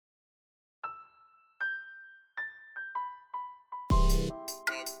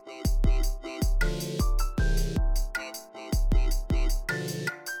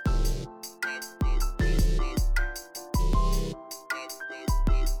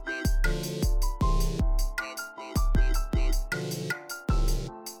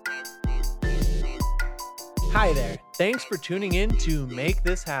Hi there. Thanks for tuning in to Make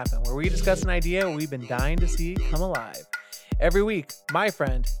This Happen, where we discuss an idea we've been dying to see come alive. Every week, my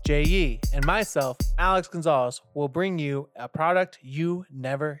friend Jay Yee and myself, Alex Gonzalez, will bring you a product you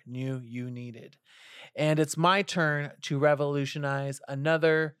never knew you needed. And it's my turn to revolutionize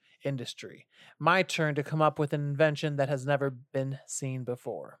another industry. My turn to come up with an invention that has never been seen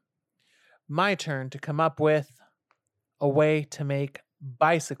before. My turn to come up with a way to make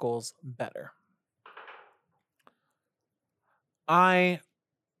bicycles better. I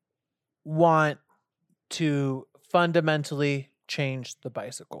want to fundamentally change the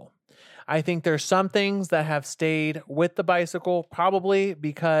bicycle. I think there's some things that have stayed with the bicycle, probably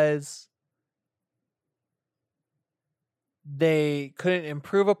because they couldn't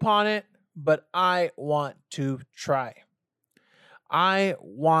improve upon it, but I want to try. I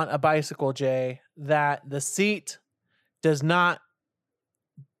want a bicycle, Jay, that the seat does not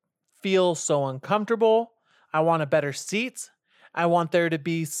feel so uncomfortable. I want a better seat. I want there to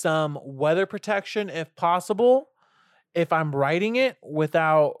be some weather protection if possible. If I'm riding it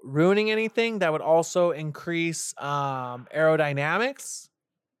without ruining anything, that would also increase aerodynamics.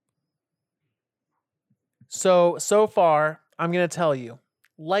 So far, I'm going to tell you,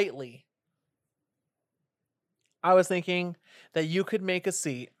 lightly, I was thinking that you could make a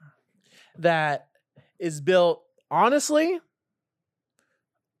seat that is built, honestly,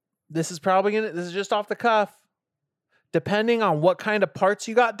 this is just off the cuff. Depending on what kind of parts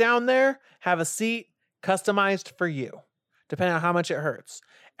you got down there, have a seat customized for you, depending on how much it hurts.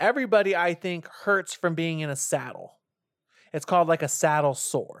 Everybody, I think, hurts from being in a saddle. It's called like a saddle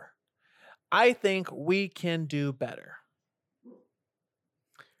sore. I think we can do better.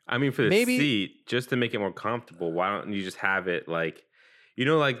 I mean, for the seat, just to make it more comfortable, why don't you just have it like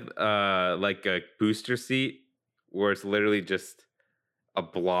a booster seat where it's literally just a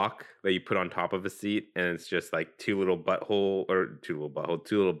block that you put on top of a seat, and it's just like two little butt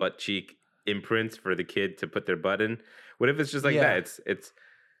cheek imprints for the kid to put their butt in. What if it's just like that?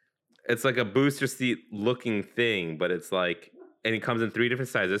 It's like a booster seat looking thing, but it's like, and it comes in 3 different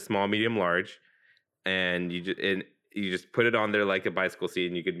sizes: small, medium, large, and you just put it on there like a bicycle seat,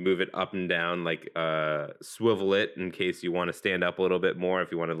 and you could move it up and down, like swivel it in case you want to stand up a little bit more,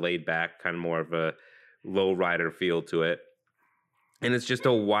 if you want to lay back, kind of more of a low rider feel to it. And it's just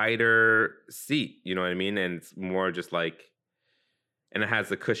a wider seat, you know what I mean? And it's more just like, and it has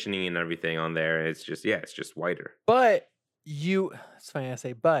the cushioning and everything on there. And it's just wider. But it's funny I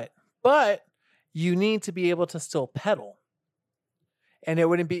say but you need to be able to still pedal. And it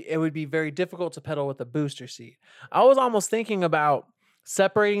would be very difficult to pedal with a booster seat. I was almost thinking about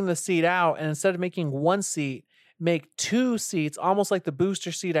separating the seat out, and instead of making one seat, make 2 seats, almost like the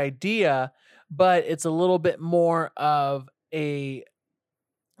booster seat idea, but it's a little bit more of a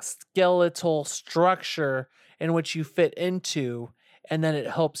skeletal structure in which you fit into, and then it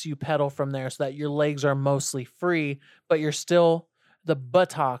helps you pedal from there so that your legs are mostly free, but you're still, the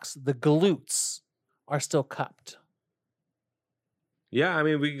buttocks, the glutes are still cupped. Yeah, I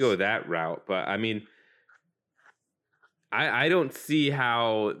mean, we could go that route, but I mean, I don't see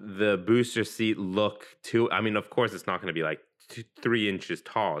how the booster seat look too. I mean, of course, it's not going to be like 3 inches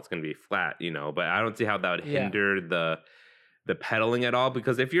tall. It's going to be flat, but I don't see how that would hinder the pedaling at all,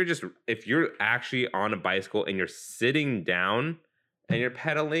 because if you're actually on a bicycle and you're sitting down and you're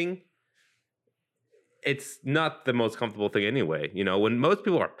pedaling, it's not the most comfortable thing anyway. When most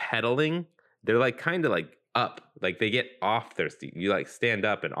people are pedaling, they're like kind of like up, like they get off their seat. You like stand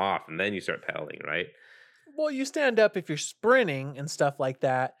up and off, and then you start pedaling, right? Well, you stand up if you're sprinting and stuff like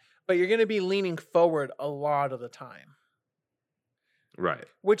that, but you're going to be leaning forward a lot of the time. Right.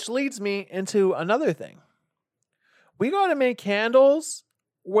 Which leads me into another thing. We got to make handles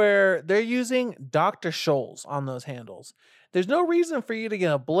where they're using Dr. Scholl's on those handles. There's no reason for you to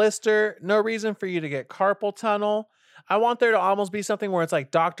get a blister, no reason for you to get carpal tunnel. I want there to almost be something where it's like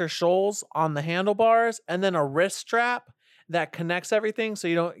Dr. Scholl's on the handlebars and then a wrist strap that connects everything so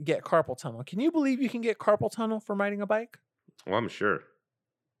you don't get carpal tunnel. Can you believe you can get carpal tunnel from riding a bike? Well, I'm sure.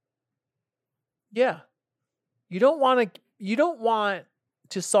 Yeah. You don't want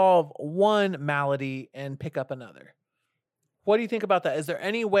to solve one malady and pick up another. What do you think about that? Is there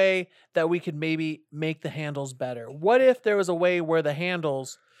any way that we could maybe make the handles better? What if there was a way where the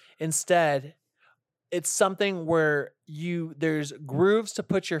handles, instead, it's something where there's grooves to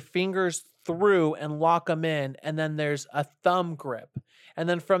put your fingers through and lock them in, and then there's a thumb grip, and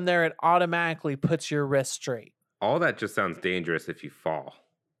then from there it automatically puts your wrist straight? All that just sounds dangerous if you fall.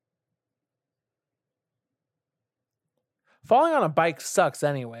 Falling on a bike sucks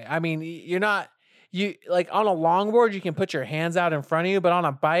anyway. I mean, you're not You like on a longboard, you can put your hands out in front of you, but on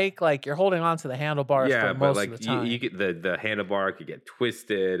a bike, like you're holding on to the handlebars for Yeah, but most of the like you time. get the handlebar could get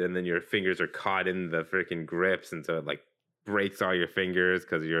twisted, and then your fingers are caught in the freaking grips, and so it like breaks all your fingers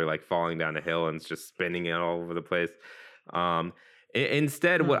because you're like falling down a hill and it's just spinning it all over the place. Um,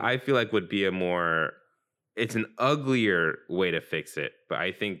 instead, what Hmm. I feel like would be a more it's an uglier way to fix it, but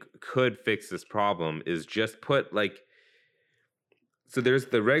I think could fix this problem is just put like so there's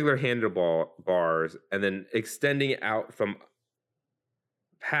the regular handlebar bars, and then extending out from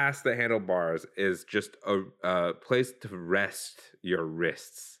past the handlebars is just a place to rest your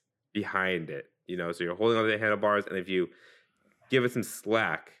wrists behind it. You know, so you're holding on to the handlebars, and if you give it some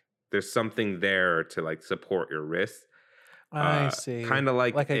slack, there's something there to like support your wrists. I see. Kind of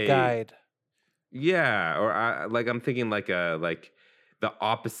like Like a a guide. yeah, or like I'm thinking like a like the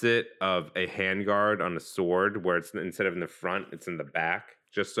opposite of a handguard on a sword, where it's instead of in the front, it's in the back,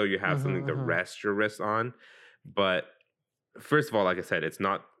 just so you have something to Hmm. rest your wrists on. But first of all, like I said, it's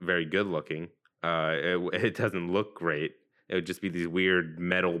not very good looking. It doesn't look great. It would just be these weird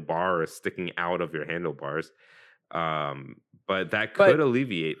metal bars sticking out of your handlebars. But that could But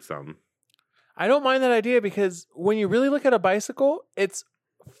alleviate some. I don't mind that idea because when you really look at a bicycle, it's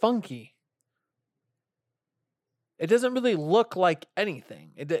funky. It doesn't really look like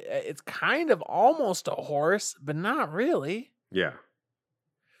anything. It's kind of almost a horse, but not really. Yeah.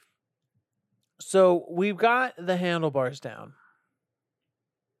 So we've got the handlebars down.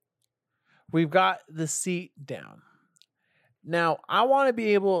 We've got the seat down. Now, I want to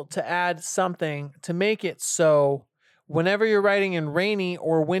be able to add something to make it so whenever you're riding in rainy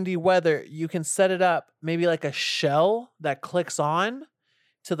or windy weather, you can set it up maybe like a shell that clicks on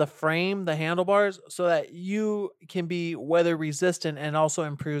to the frame, the handlebars, so that you can be weather resistant and also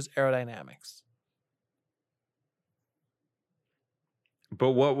improves aerodynamics.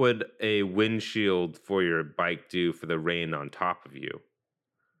 But what would a windshield for your bike do for the rain on top of you?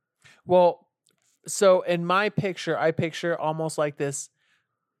 Well, so in my picture, I picture almost like this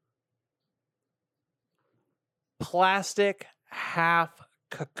plastic half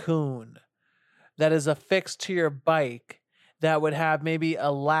cocoon that is affixed to your bike that would have maybe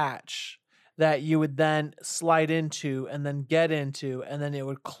a latch that you would then slide into and then get into, and then it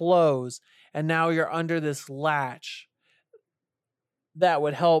would close. And now you're under this latch that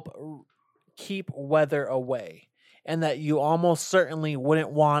would help keep weather away. And that you almost certainly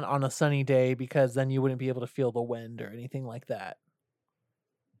wouldn't want on a sunny day because then you wouldn't be able to feel the wind or anything like that.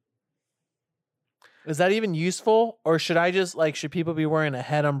 Is that even useful? Or should I just like, should people be wearing a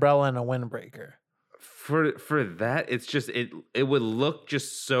head umbrella and a windbreaker? For that, it's just it would look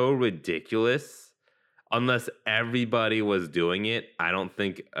just so ridiculous unless everybody was doing it. I don't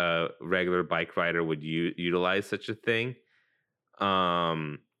think a regular bike rider would utilize such a thing.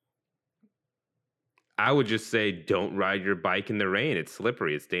 I would just say don't ride your bike in the rain. It's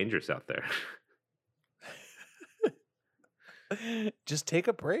slippery. It's dangerous out there. Just take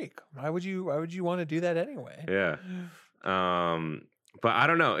a break. Why would you want to do that anyway? Yeah. But I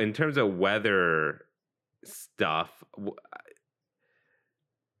don't know. In terms of weather stuff,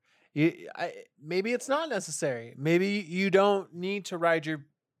 Maybe it's not necessary. Maybe you don't need to ride your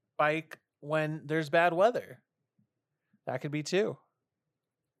bike when there's bad weather. That could be too.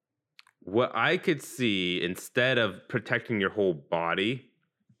 what I could see instead of protecting your whole body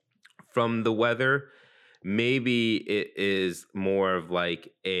from the weather, maybe it is more of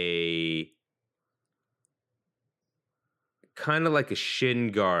like a kind of like a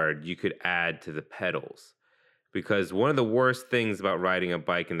shin guard you could add to the pedals. Because one of the worst things about riding a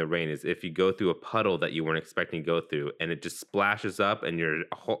bike in the rain is if you go through a puddle that you weren't expecting to go through, and it just splashes up, and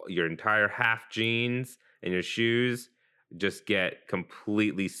your entire half jeans and your shoes just get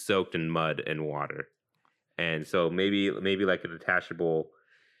completely soaked in mud and water. And so maybe like a detachable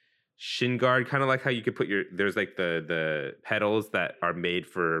shin guard, kind of like how you could put there's like the pedals that are made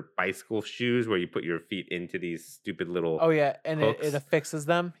for bicycle shoes where you put your feet into these stupid little Oh yeah, and it hooks. affixes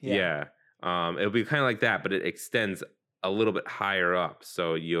them. Yeah. Yeah. It'll be kind of like that, but it extends a little bit higher up,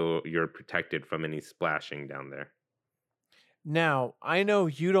 so you're protected from any splashing down there. Now, I know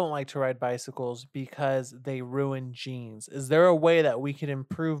you don't like to ride bicycles because they ruin jeans. Is there a way that we could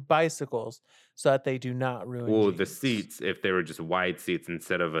improve bicycles so that they do not ruin Well, the jeans? seats, if they were just wide seats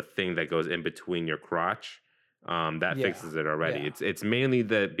instead of a thing that goes in between your crotch, that Yeah. fixes it already. Yeah. It's mainly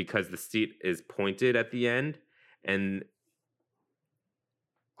because the seat is pointed at the end, and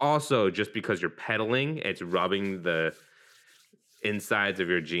also just because you're pedaling, it's rubbing the insides of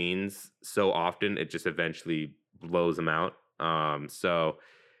your jeans so often it just eventually blows them out. So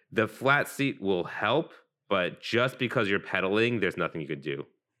the flat seat will help, but just because you're pedaling, there's nothing you could do.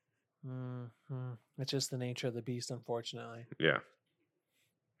 It's just the nature of the beast, unfortunately. Yeah.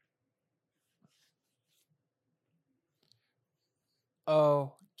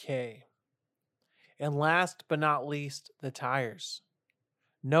 Okay. And last but not least, the tires.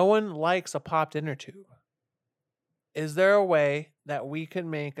 No one likes a popped inner tube. Is there a way that we can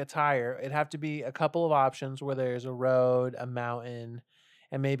make a tire? It'd have to be a couple of options where there's a road, a mountain,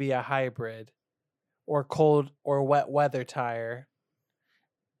 and maybe a hybrid or cold or wet weather tire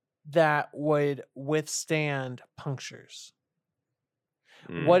that would withstand punctures.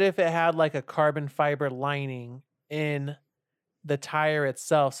 What if it had like a carbon fiber lining in the tire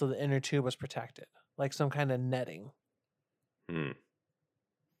itself so the inner tube was protected, like some kind of netting?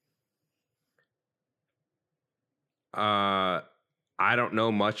 I don't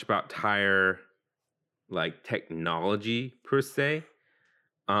know much about tire like technology per se.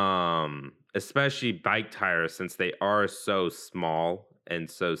 Especially bike tires, since they are so small and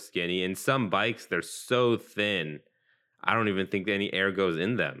so skinny. And some bikes, they're so thin, I don't even think any air goes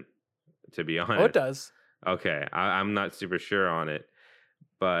in them, to be honest. Oh, it does. Okay, I'm not super sure on it,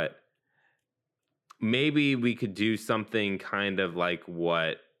 but maybe we could do something kind of like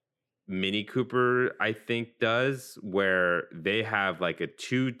what Mini Cooper, I think, does, where they have like a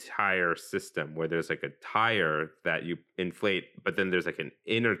 2-tire system where there's like a tire that you inflate, but then there's like an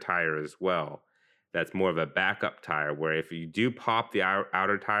inner tire as well. That's more of a backup tire where if you do pop the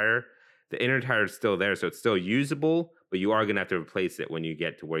outer tire, the inner tire is still there. So it's still usable, but you are going to have to replace it when you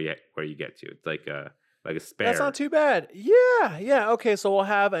get to where you get to. It's like a spare. That's not too bad. Yeah. Okay, so we'll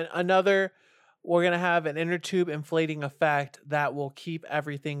have another... We're going to have an inner tube inflating effect that will keep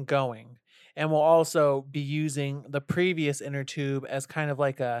everything going. And we'll also be using the previous inner tube as kind of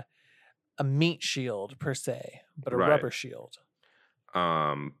like a meat shield per se, but a rubber shield.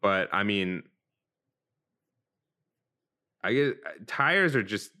 But I mean, I guess tires are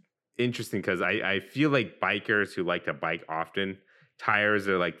just interesting because I feel like bikers who like to bike often, tires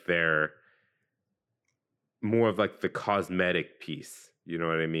are like their more of like the cosmetic piece. You know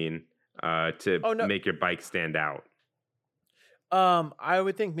what I mean? Make your bike stand out. I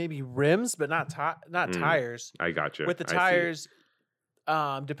would think maybe rims, but not tires. I gotcha. With the tires,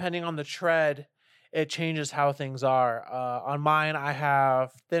 depending on the tread, it changes how things are. On mine, I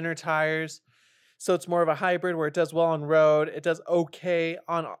have thinner tires, so it's more of a hybrid where it does well on road. It does okay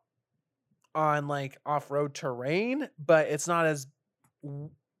on like off-road terrain, but it's not as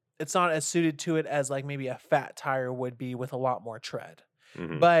suited to it as like maybe a fat tire would be with a lot more tread.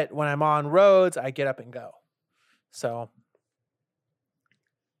 Mm-hmm. But when I'm on roads, I get up and go. So,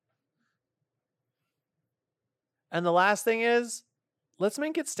 and the last thing is, let's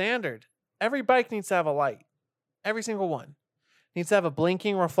make it standard. Every bike needs to have a light. Every single one needs to have a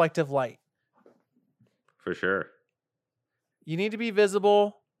blinking reflective light. For sure. You need to be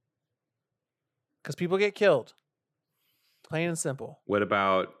visible because people get killed. Plain and simple. What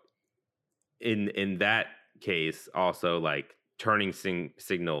about in that case also like turning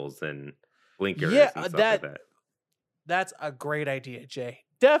signals and blinkers and stuff like that? That's a great idea, Jay.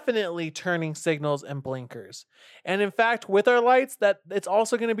 Definitely turning signals and blinkers. And in fact, with our lights, that it's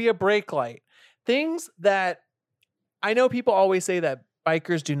also going to be a brake light. Things that I know people always say that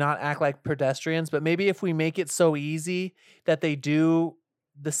bikers do not act like pedestrians, but maybe if we make it so easy that they do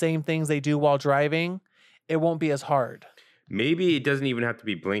the same things they do while driving, it won't be as hard. Maybe it doesn't even have to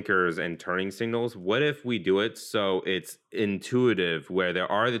be blinkers and turning signals. What if we do it so it's intuitive, where there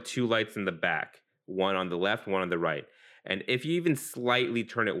are the 2 lights in the back, one on the left, one on the right. And if you even slightly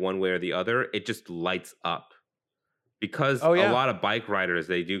turn it one way or the other, it just lights up. Because a lot of bike riders,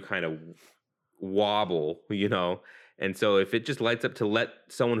 they do kind of wobble, you know? And so if it just lights up to let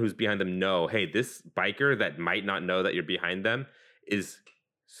someone who's behind them know, hey, this biker that might not know that you're behind them is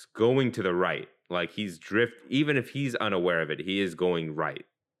going to the right. Like even if he's unaware of it, he is going right.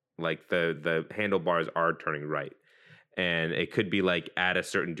 Like the handlebars are turning right. And it could be like at a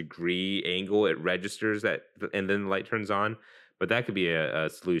certain degree angle, it registers that, and then the light turns on. But that could be a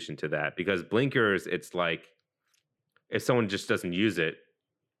solution to that, because blinkers, it's like if someone just doesn't use it,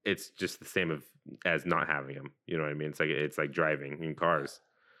 it's just the same as not having them. You know what I mean? It's like driving in cars.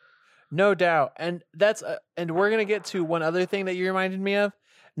 No doubt. And and we're gonna get to one other thing that you reminded me of.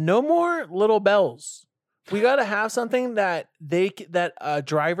 No more little bells. We got to have something that a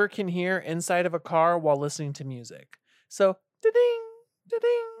driver can hear inside of a car while listening to music. So, da-ding,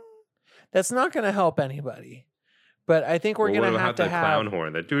 da-ding. That's not going to help anybody. But I think we're going to have to have clown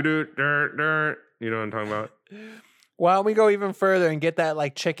horn, the doo-doo, dirt. You know what I'm talking about? Why don't we go even further and get that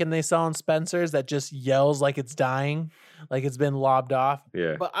like chicken they sell in Spencer's that just yells like it's dying, like it's been lobbed off.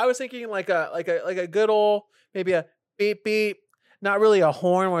 Yeah. But I was thinking like a good old, maybe a beep beep. not really a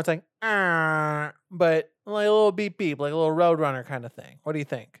horn where it's like, but like a little beep beep, like a little Roadrunner kind of thing. What do you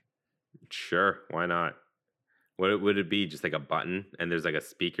think? Sure, why not? What would it be? Just like a button, and there's like a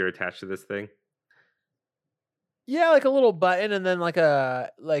speaker attached to this thing? Yeah, like a little button, and then like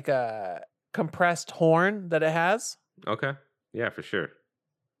a compressed horn that it has. Okay, yeah, for sure.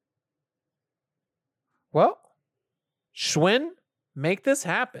 Well, Schwinn, make this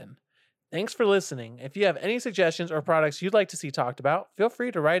happen. Thanks for listening. If you have any suggestions or products you'd like to see talked about, feel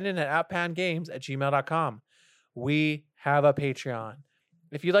free to write in at outpoundgames@gmail.com. We have a Patreon.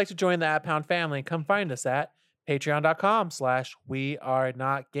 If you'd like to join the Outpound family, come find us at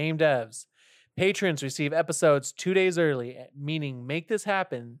patreon.com/wearenotgamedevs. Patrons receive episodes 2 days early, meaning Make This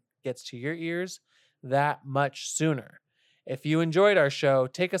Happen gets to your ears that much sooner. If you enjoyed our show,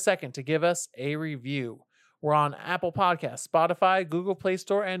 take a second to give us a review. We're on Apple Podcasts, Spotify, Google Play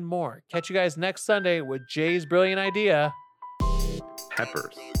Store, and more. Catch you guys next Sunday with Jay's brilliant idea.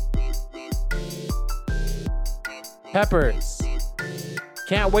 Peppers. Peppers.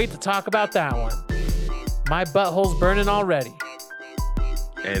 Can't wait to talk about that one. My butthole's burning already.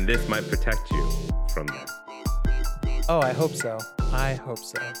 And this might protect you from that. Oh, I hope so. I hope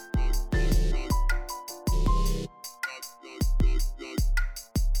so.